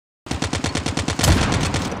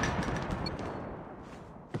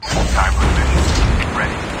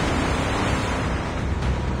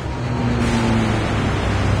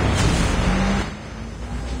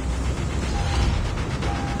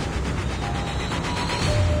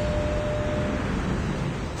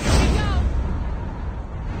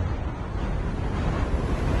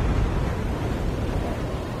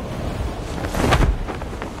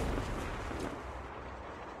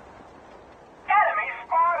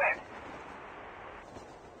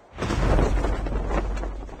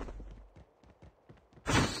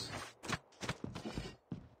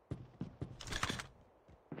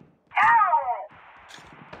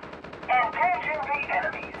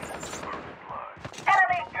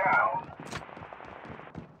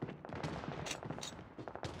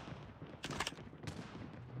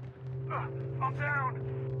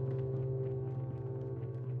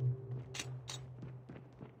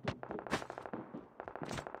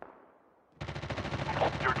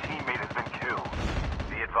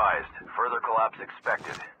advised. Further collapse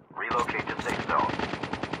expected. Relocate to safe zone.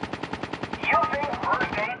 Using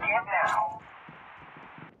first aid kit now.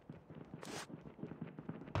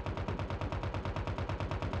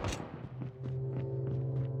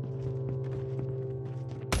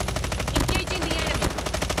 Engaging the enemy.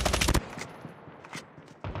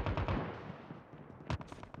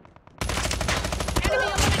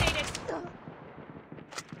 Enemy eliminated.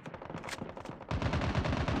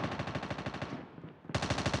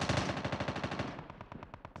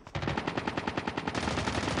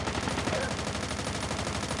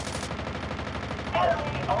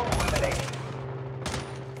 Enemy eliminated.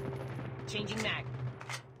 Changing mag.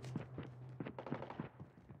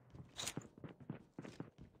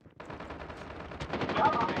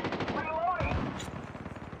 Cover me. Reloading.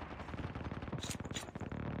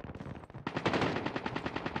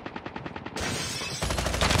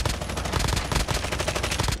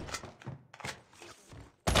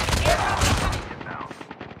 Inbound.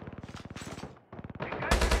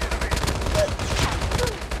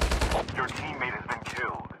 Your teammate has been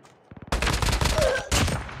killed.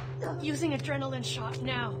 Using adrenaline shot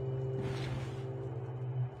now.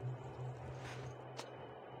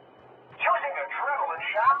 Using adrenaline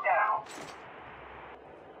shot now.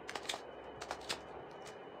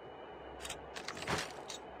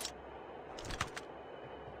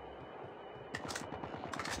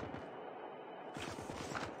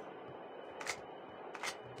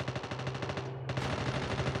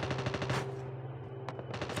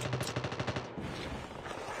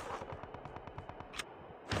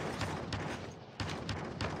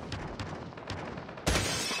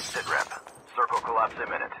 Sit rep. Circle collapse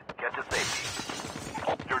imminent. Get to safety.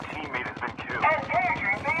 Your teammate has been killed.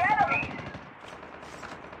 Engaging the enemies.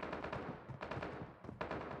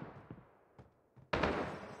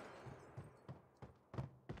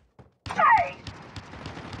 Hey!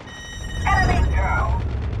 Enemy down.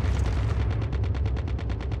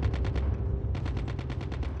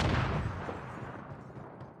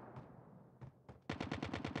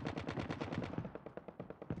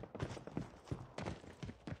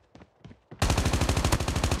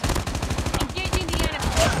 Engaging the enemy.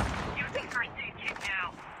 Using first aid kit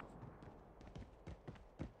now.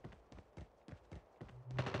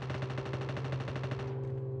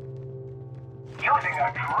 Using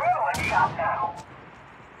adrenaline shot now.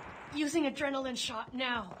 Using adrenaline shot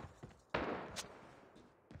now.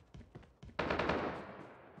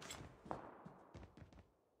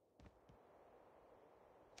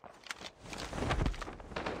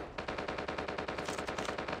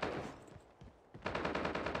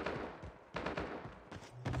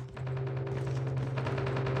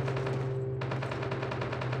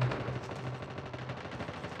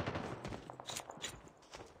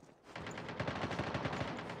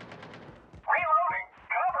 Reloading.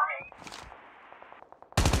 Cover me.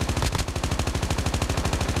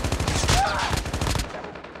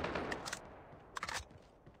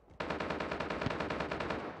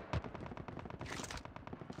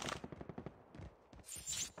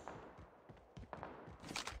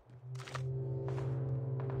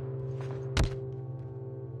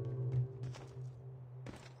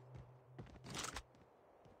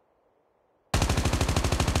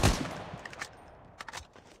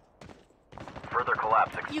 Further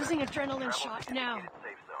collapse expected. Using adrenaline Travel shot to now. indicated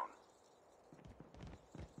safe zone.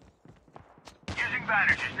 Using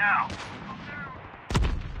bandages now.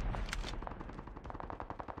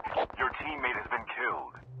 Your teammate has been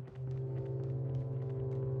killed.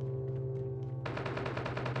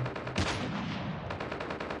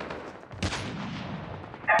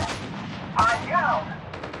 I'm down.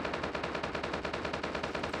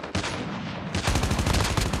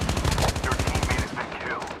 Your teammate has been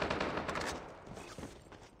killed.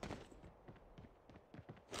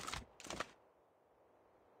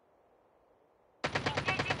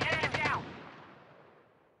 Engaging enemy down.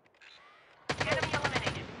 Enemy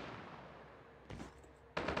eliminated.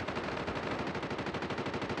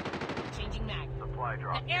 Changing mag. Supply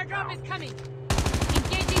drop. An airdrop inbound. is coming.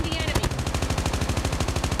 Engaging the enemy.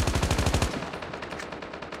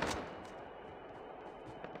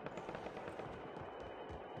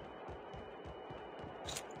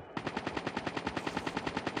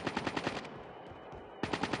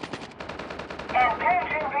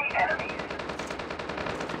 Engaging the enemies.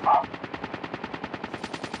 Up.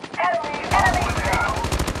 Enemy down.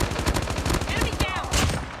 Enemy down.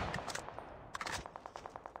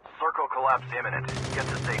 Circle collapse imminent. Get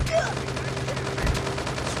to safety.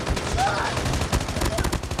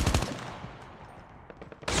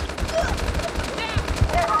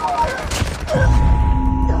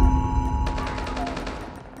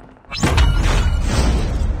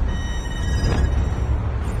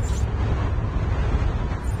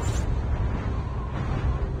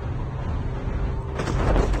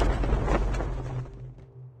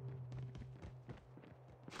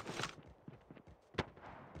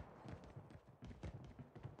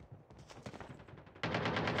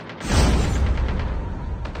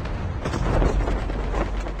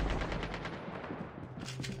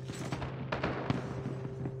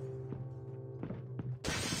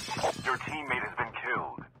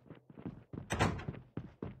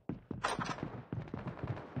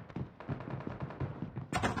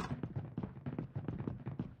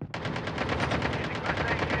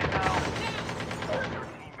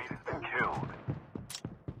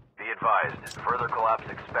 advised. Further collapse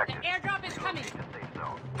The expected. airdrop is coming. Relocate to safe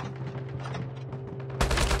zone.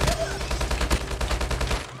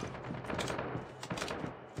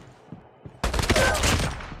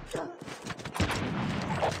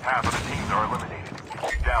 Half of the teams are eliminated.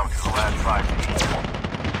 Down to the last 5 teams.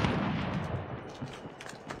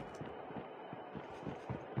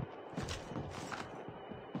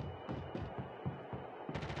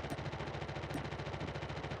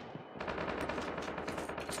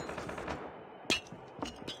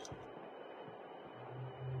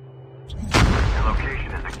 Your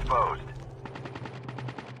location is exposed.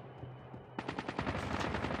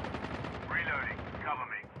 Reloading. Cover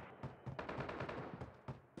me.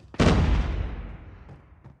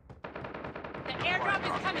 The airdrop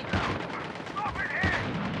is coming. Over here!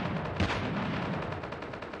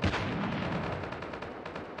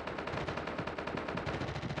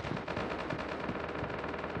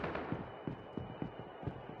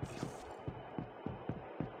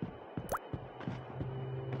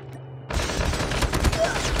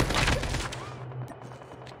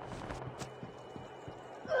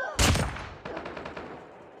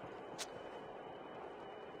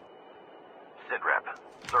 Sit rep.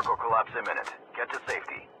 Circle collapse imminent. Get to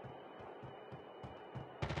safety.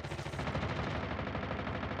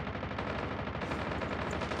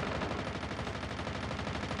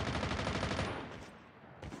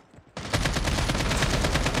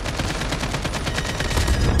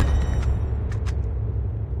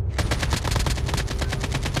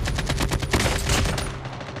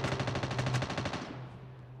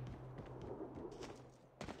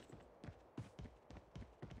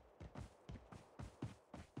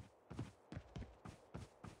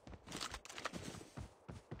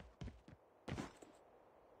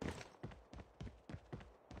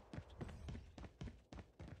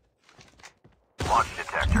 Launch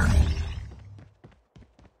detector.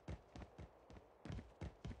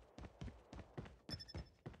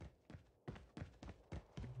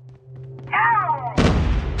 Down!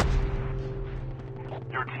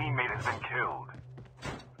 Your teammate has been killed.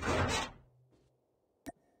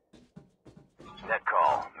 Net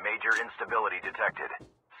call. Major instability detected.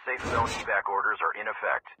 Safe zone evac orders are in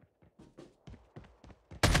effect.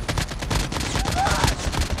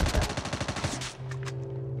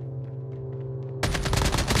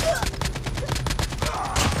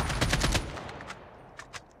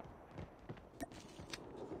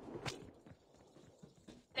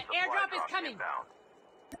 The airdrop is coming. Inbound.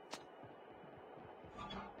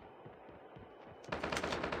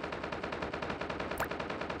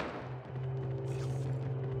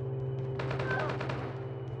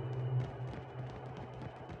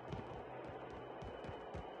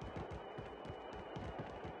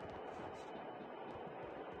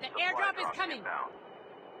 The airdrop is coming. Inbound.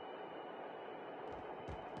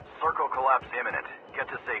 Circle collapse imminent. Get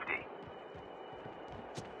to safety.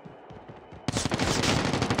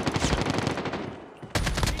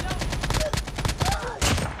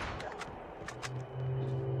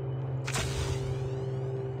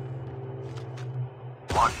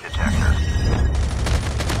 Launch detector.